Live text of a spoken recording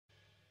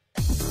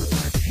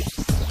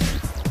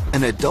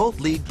An adult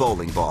league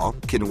bowling ball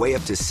can weigh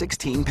up to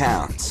 16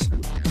 pounds.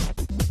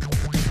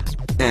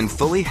 And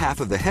fully half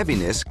of the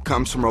heaviness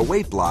comes from a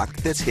weight block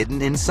that's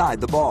hidden inside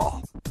the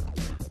ball.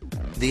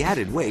 The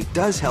added weight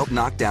does help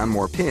knock down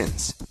more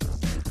pins,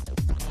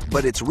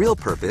 but its real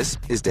purpose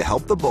is to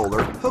help the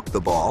bowler hook the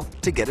ball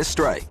to get a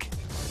strike.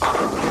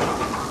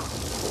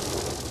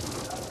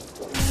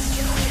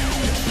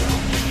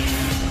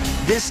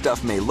 This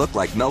stuff may look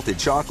like melted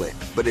chocolate,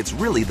 but it's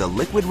really the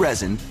liquid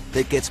resin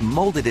that gets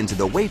molded into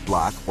the weight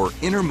block or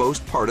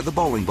innermost part of the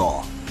bowling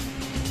ball.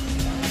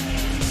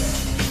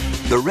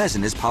 The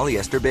resin is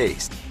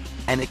polyester-based,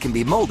 and it can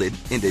be molded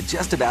into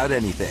just about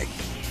anything.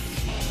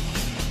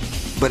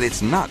 But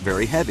it's not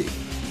very heavy.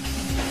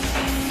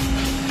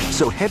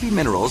 So heavy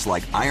minerals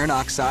like iron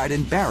oxide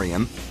and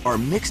barium are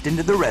mixed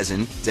into the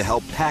resin to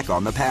help pack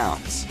on the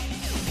pounds.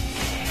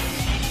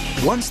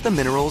 Once the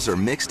minerals are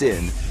mixed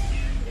in,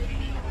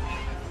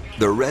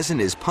 the resin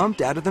is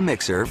pumped out of the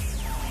mixer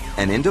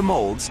and into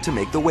molds to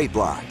make the weight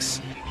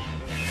blocks.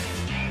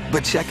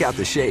 But check out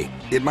the shape.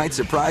 It might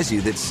surprise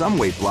you that some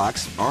weight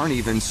blocks aren't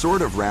even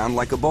sort of round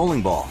like a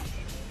bowling ball.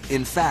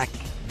 In fact,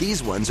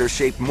 these ones are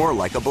shaped more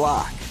like a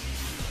block.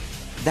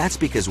 That's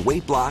because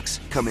weight blocks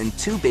come in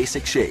two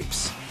basic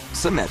shapes,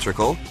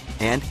 symmetrical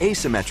and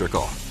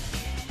asymmetrical.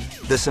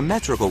 The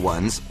symmetrical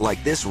ones,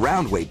 like this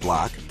round weight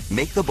block,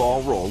 make the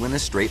ball roll in a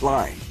straight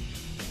line,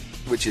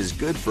 which is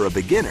good for a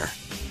beginner,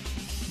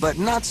 but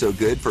not so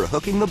good for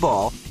hooking the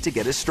ball to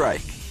get a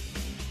strike.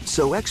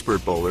 So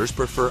expert bowlers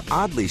prefer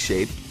oddly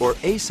shaped or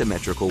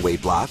asymmetrical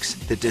weight blocks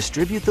that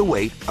distribute the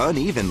weight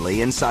unevenly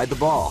inside the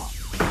ball.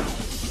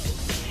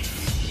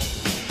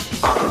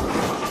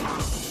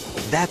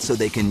 That's so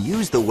they can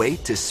use the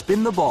weight to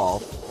spin the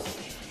ball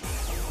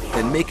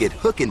and make it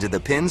hook into the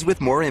pins with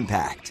more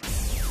impact.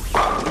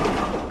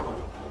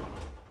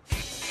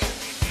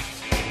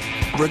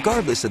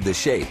 Regardless of the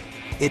shape,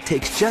 it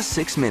takes just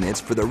 6 minutes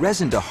for the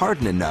resin to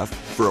harden enough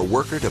for a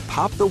worker to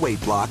pop the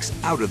weight blocks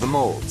out of the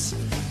molds.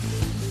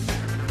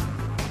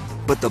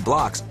 But the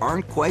blocks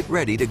aren't quite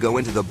ready to go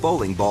into the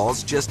bowling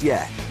balls just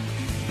yet.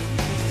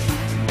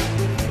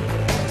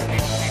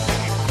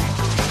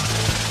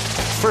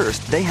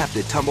 First, they have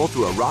to tumble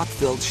through a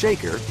rock-filled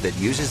shaker that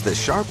uses the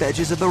sharp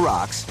edges of the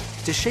rocks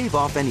to shave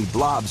off any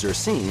blobs or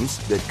seams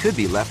that could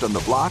be left on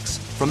the blocks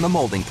from the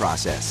molding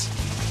process.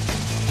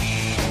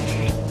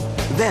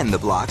 Then the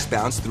blocks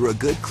bounce through a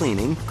good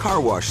cleaning,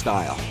 car wash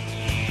style.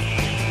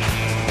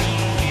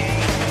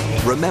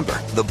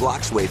 Remember, the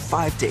blocks weigh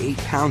 5 to 8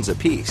 pounds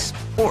apiece,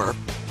 or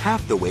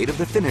half the weight of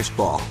the finished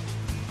ball.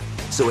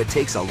 So it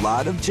takes a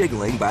lot of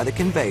jiggling by the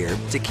conveyor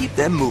to keep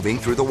them moving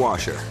through the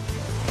washer.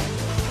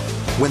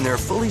 When they're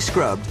fully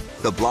scrubbed,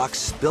 the blocks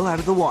spill out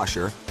of the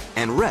washer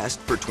and rest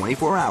for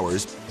 24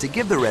 hours to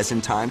give the resin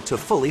time to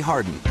fully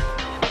harden.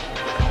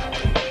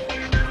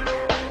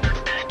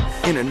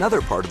 In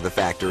another part of the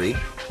factory,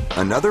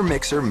 another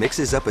mixer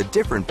mixes up a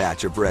different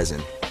batch of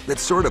resin that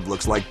sort of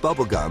looks like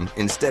bubble gum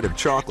instead of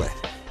chocolate.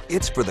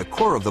 It's for the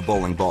core of the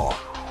bowling ball,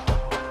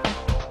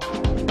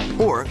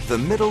 or the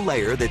middle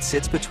layer that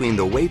sits between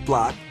the weight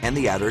block and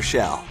the outer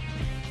shell.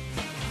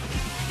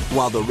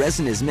 While the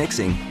resin is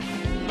mixing,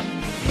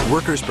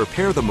 workers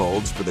prepare the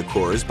molds for the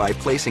cores by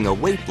placing a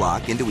weight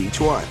block into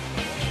each one.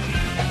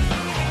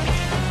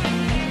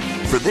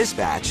 For this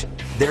batch,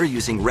 they're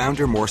using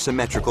rounder, more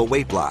symmetrical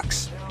weight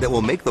blocks that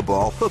will make the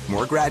ball hook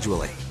more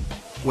gradually.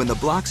 When the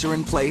blocks are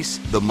in place,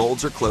 the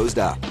molds are closed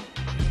up,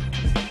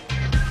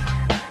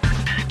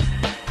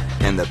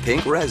 and the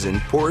pink resin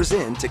pours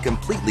in to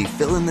completely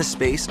fill in the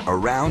space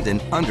around and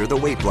under the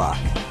weight block.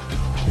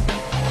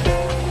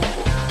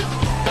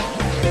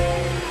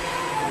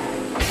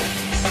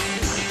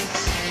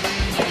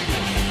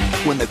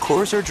 When the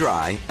cores are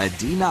dry, a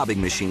denobbing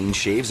machine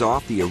shaves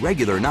off the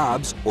irregular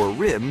knobs or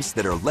rims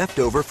that are left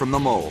over from the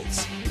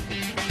molds.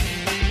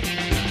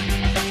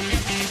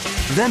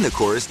 Then the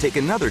cores take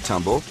another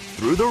tumble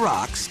through the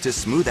rocks to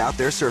smooth out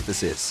their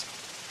surfaces,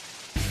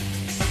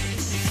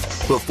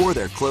 before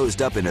they're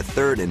closed up in a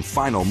third and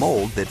final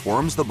mold that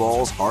forms the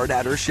ball's hard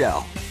outer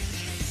shell.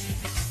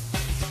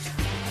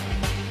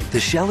 The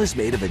shell is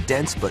made of a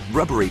dense but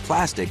rubbery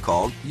plastic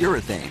called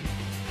urethane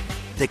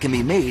that can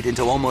be made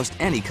into almost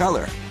any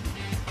color,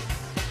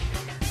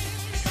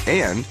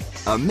 and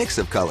a mix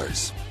of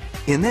colors.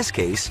 In this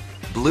case,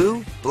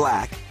 blue,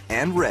 black,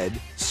 and red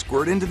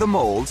squirt into the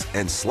molds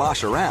and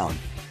slosh around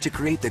to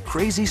create the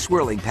crazy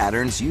swirling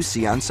patterns you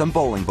see on some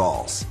bowling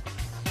balls.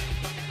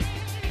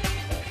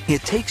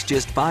 It takes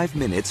just 5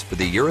 minutes for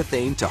the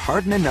urethane to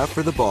harden enough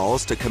for the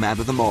balls to come out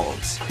of the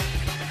molds.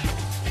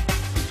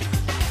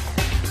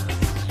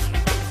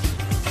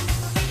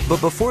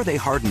 But before they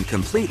harden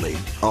completely,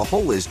 a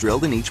hole is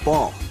drilled in each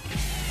ball.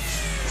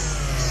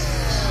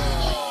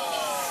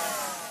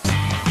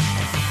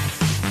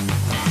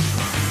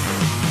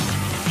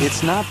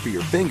 It's not for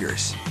your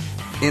fingers.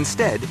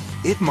 Instead,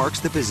 it marks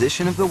the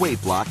position of the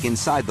weight block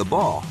inside the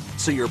ball,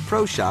 so your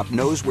pro shop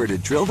knows where to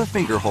drill the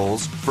finger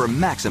holes for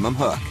maximum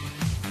hook.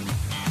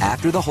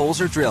 After the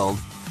holes are drilled,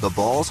 the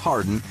balls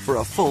harden for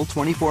a full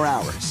 24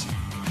 hours.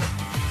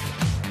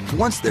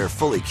 Once they're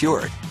fully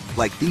cured,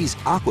 like these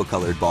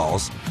aqua-colored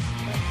balls,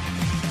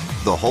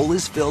 the hole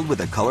is filled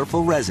with a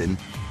colorful resin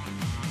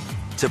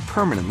to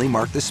permanently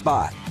mark the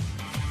spot.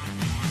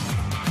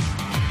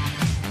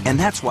 And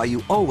that's why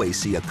you always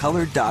see a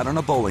colored dot on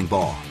a bowling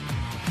ball.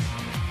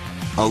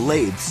 A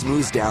lathe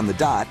smooths down the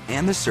dot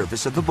and the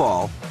surface of the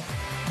ball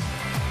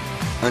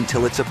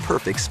until it's a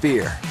perfect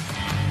sphere.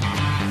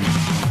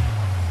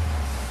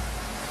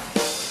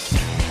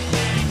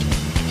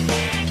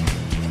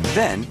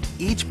 Then,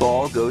 each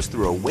ball goes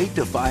through a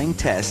weight-defying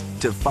test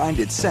to find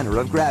its center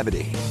of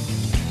gravity.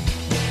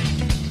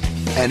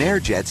 An air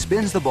jet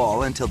spins the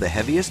ball until the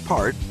heaviest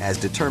part, as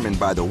determined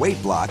by the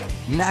weight block,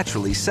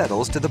 naturally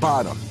settles to the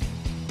bottom.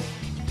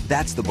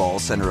 That's the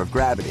ball's center of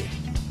gravity.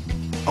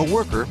 A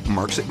worker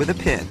marks it with a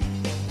pin.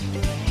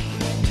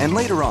 And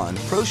later on,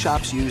 pro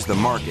shops use the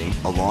marking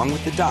along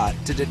with the dot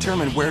to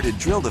determine where to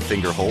drill the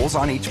finger holes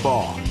on each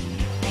ball.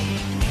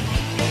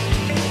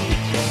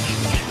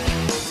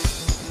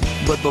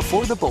 But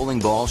before the bowling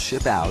balls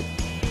ship out,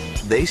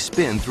 they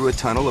spin through a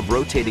tunnel of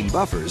rotating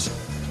buffers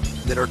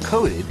that are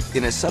coated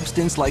in a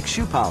substance like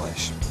shoe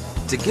polish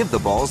to give the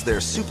balls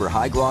their super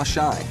high gloss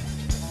shine.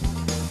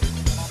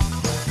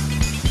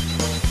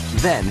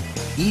 Then,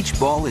 each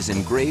ball is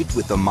engraved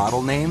with the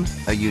model name,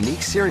 a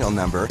unique serial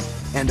number,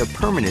 and a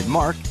permanent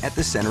mark at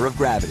the center of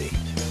gravity.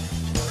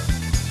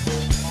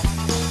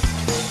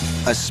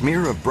 A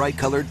smear of bright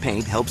colored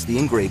paint helps the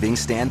engraving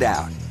stand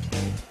out.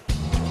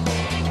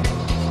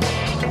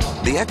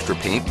 The extra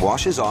paint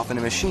washes off in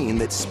a machine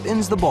that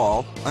spins the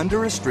ball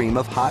under a stream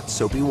of hot,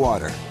 soapy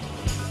water.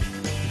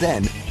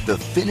 Then, the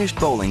finished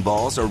bowling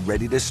balls are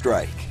ready to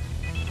strike.